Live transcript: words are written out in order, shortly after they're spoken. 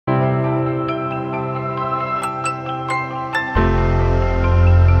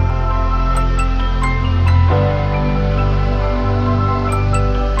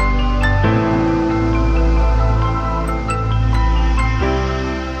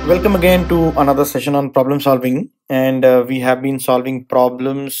Welcome again to another session on problem solving, and we have been solving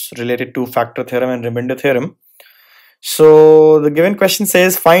problems related to factor theorem and remainder theorem. So the given question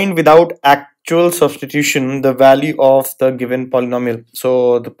says find without actual substitution the value of the given polynomial.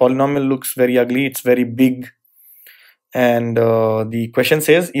 So the polynomial looks very ugly, it's very big, and the question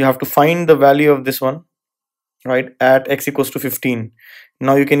says you have to find the value of this one, right, at x equals to 15.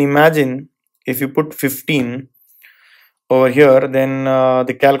 Now you can imagine if you put 15 over here, then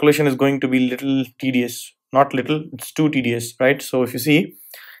the calculation is going to be little tedious. Not little, it's too tedious, right? So if you see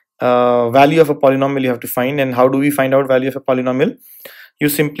value of a polynomial you have to find, and how do we find out value of a polynomial? You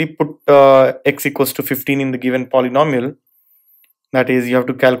simply put x equals to 15 in the given polynomial. That is, you have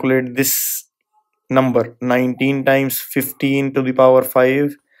to calculate this number 19 times 15 to the power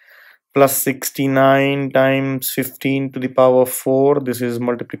 5 plus 69 times 15 to the power 4. This is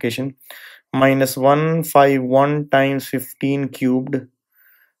multiplication. Minus 151 times 15 cubed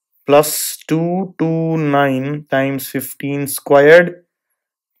plus 229 times 15 squared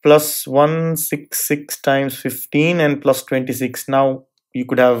plus 166 times 15 and plus 26. Now you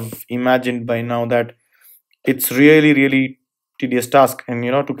could have imagined by now that it's really tedious task, and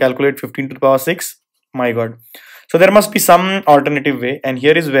to calculate 15 to the power 6, my god. So there must be some alternative way, and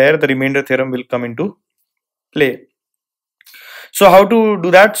here is where the remainder theorem will come into play. So how to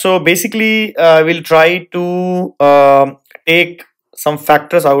do that? So basically we'll try to take some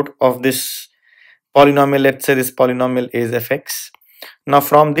factors out of this polynomial. Let's say this polynomial is fx. Now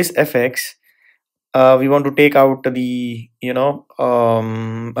from this fx we want to take out the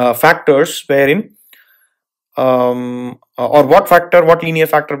factors wherein or what linear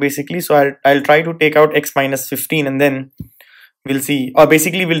factor basically. So I'll try to take out x minus 15, and then we'll see, or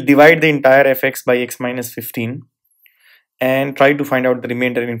basically we'll divide the entire fx by x minus 15 and try to find out the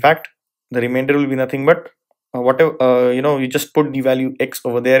remainder. In fact, the remainder will be nothing but whatever you just put the value x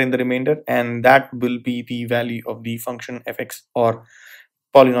over there in the remainder, and that will be the value of the function fx or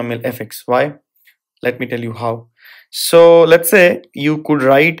polynomial fx. Why? Let me tell you how. So let's say you could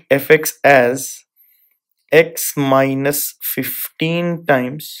write fx as x minus 15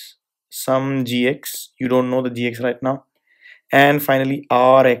 times some gx. You don't know the gx right now, and finally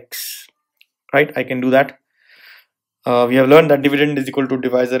rx, right? I can do that. We have learned that dividend is equal to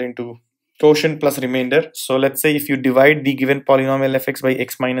divisor into quotient plus remainder. So let's say if you divide the given polynomial fx by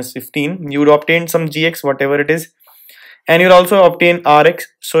x minus 15, you would obtain some gx, whatever it is, and you'll also obtain rx.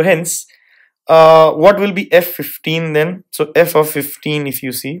 So hence what will be f15 then? So f of 15, if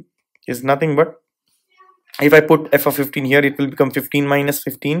you see, is nothing but, if I put f of 15 here, it will become 15 minus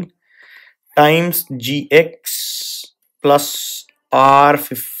 15 times gx plus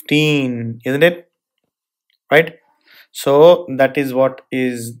r15, isn't it? Right? So that is what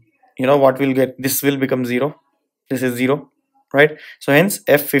is, what we'll get. This will become 0. This is 0, right? So hence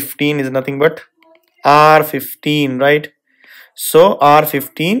f15 is nothing but r15, right? So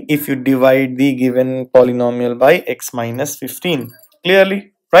r15 if you divide the given polynomial by x minus 15,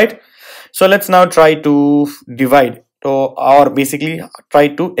 clearly, right? So let's now try to divide, or basically try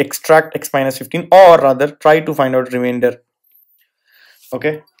to extract x minus 15, or rather try to find out remainder.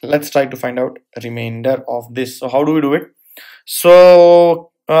 Okay, let's try to find out remainder of this. So how do we do it?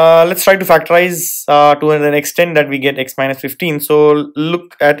 So let's try to factorize to an extent that we get x minus 15. So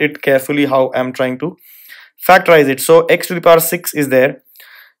look at it carefully how I'm trying to factorize it. So x to the power 6 is there.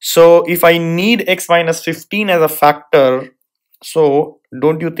 So if I need x minus 15 as a factor, so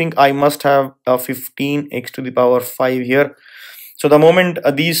don't you think I must have a 15 x to the power 5 here? So the moment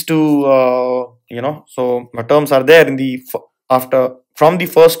these two so terms are there in the from the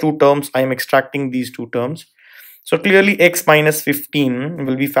first two terms, I am extracting these two terms. So clearly x minus 15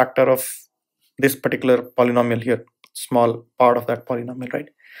 will be factor of this particular polynomial here, small part of that polynomial, right?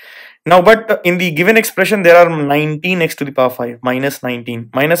 Now, but in the given expression, there are 19 x to the power 5 minus 19.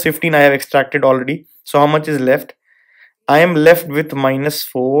 Minus 15 I have extracted already. So how much is left? I am left with minus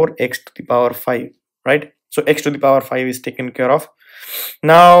 4 x to the power 5, right? So x to the power 5 is taken care of.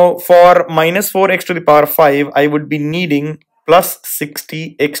 Now for minus 4 x to the power 5, I would be needing plus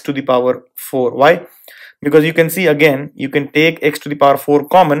 60 x to the power 4. Why? Because you can see again, you can take x to the power 4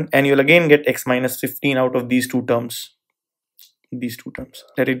 common, and you'll again get x minus 15 out of these two terms.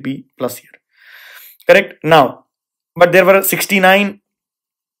 Let it be plus here, correct? Now, but there were 69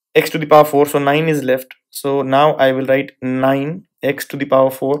 x to the power 4, so 9 is left. So now I will write 9 x to the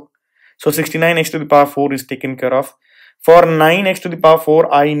power 4. So 69 x to the power 4 is taken care of. For 9 x to the power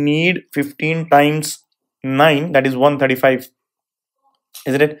 4, I need 15 times 9, that is 135,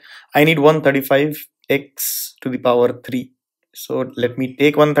 isn't it? I need 135 x to the power 3. So let me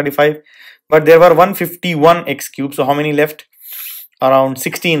take 135, but there were 151 x cubed. So how many left? around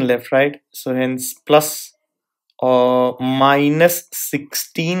 16 left, right? So hence plus minus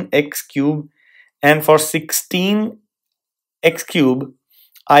 16x cube, and for 16x cube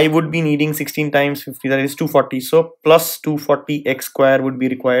I would be needing 16 times 50, that is 240. So plus 240x square would be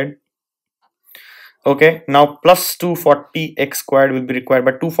required. Okay, now plus 240x squared will be required,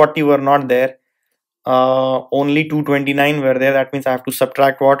 but 240 were not there. Only 229 were there. That means I have to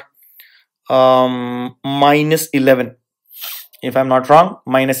subtract what? Minus 11. If I'm not wrong,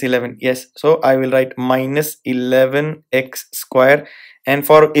 minus 11. Yes, so I will write minus 11x square, and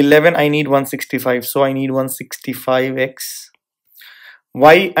for 11 I need 165. So I need 165x.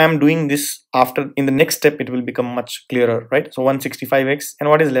 Why I'm doing this? After in the next step it will become much clearer, right? So 165x, and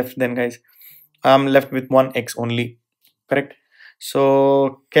what is left then, guys? I'm left with 1x only, correct?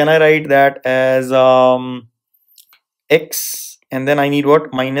 So can I write that as x, and then I need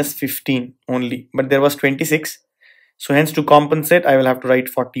what? Minus 15 only, but there was 26. So hence to compensate I will have to write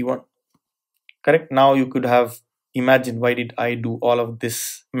 41, correct? Now you could have imagined why did I do all of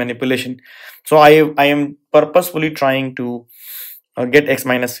this manipulation. So I am purposefully trying to get x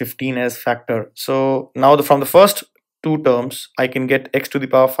minus 15 as factor. So now from the first two terms I can get x to the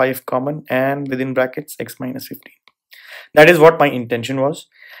power 5 common, and within brackets x minus 15. That is what my intention was.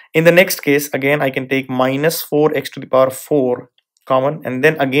 In the next case again I can take minus 4x to the power 4 common, and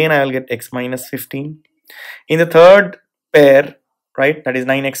then again I will get x minus 15. In the third pair, right, that is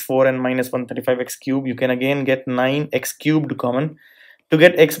 9x4 and minus 135x cube, you can again get 9x cubed common to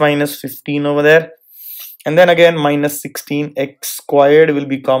get x minus 15 over there. And then again minus 16x squared will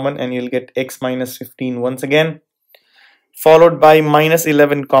be common, and you'll get x minus 15 once again, followed by minus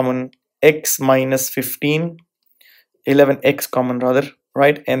 11 common, x minus 15, 11x common rather,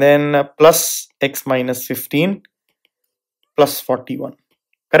 right? And then plus x minus 15 plus 41,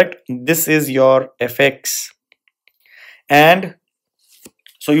 correct? This is your fx. And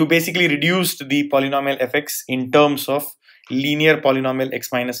so you basically reduced the polynomial fx in terms of linear polynomial x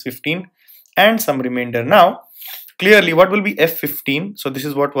minus 15 and some remainder. Now clearly what will be f15? So this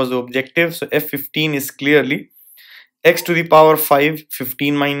is what was the objective. So f15 is clearly x to the power 5,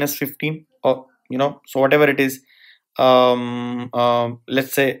 15 minus 15, or so whatever it is,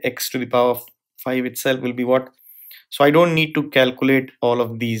 let's say x to the power 5 itself will be what? So I don't need to calculate all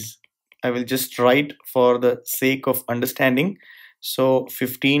of these. I will just write for the sake of understanding. So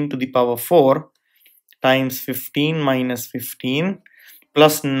 15 to the power 4 times 15 minus 15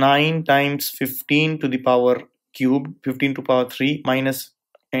 plus 9 times 15 to the power cube, 15 to the power 3 minus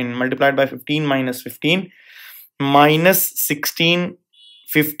and multiplied by 15 minus 15 minus 16,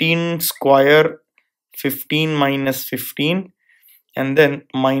 15 square, 15 minus 15, and then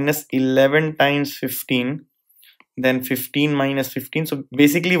minus 11 times 15, then 15 minus 15. So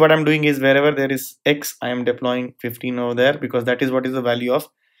basically what I'm doing is wherever there is x, I am deploying 15 over there, because that is what is the value of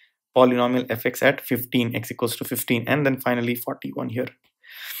polynomial fx at 15, x equals to 15, and then finally 41 here.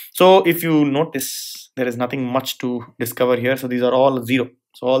 So if you notice, there is nothing much to discover here. So these are all 0.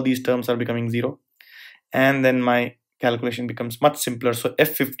 So all these terms are becoming 0, and then my calculation becomes much simpler. So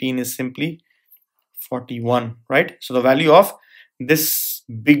f15 is simply 41, right? So the value of this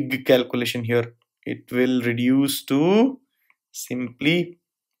big calculation here, it will reduce to simply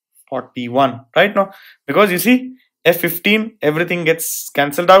 41 right now, because you see f15 everything gets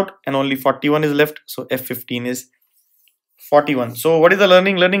cancelled out and only 41 is left. So f15 is 41. So what is the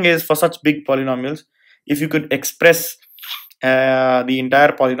learning? Learning is for such big polynomials, if you could express the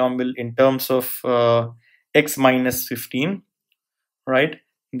entire polynomial in terms of x minus 15, right,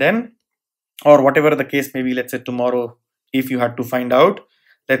 then, or whatever the case may be, let's say tomorrow if you had to find out,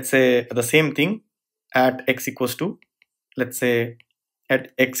 let's say the same thing at x equals to, let's say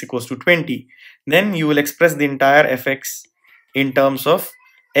at x equals to 20, then you will express the entire fx in terms of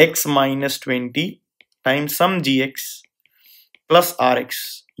x minus 20 times some gx plus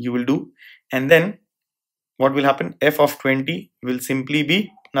rx you will do, and then what will happen? F of 20 will simply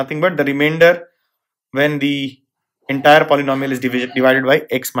be nothing but the remainder when the entire polynomial is divided by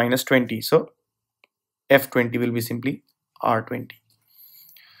x minus 20. So f20 will be simply r20.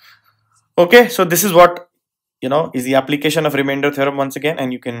 Okay, so this is what is the application of remainder theorem once again,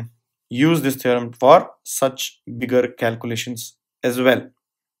 and you can use this theorem for such bigger calculations as well.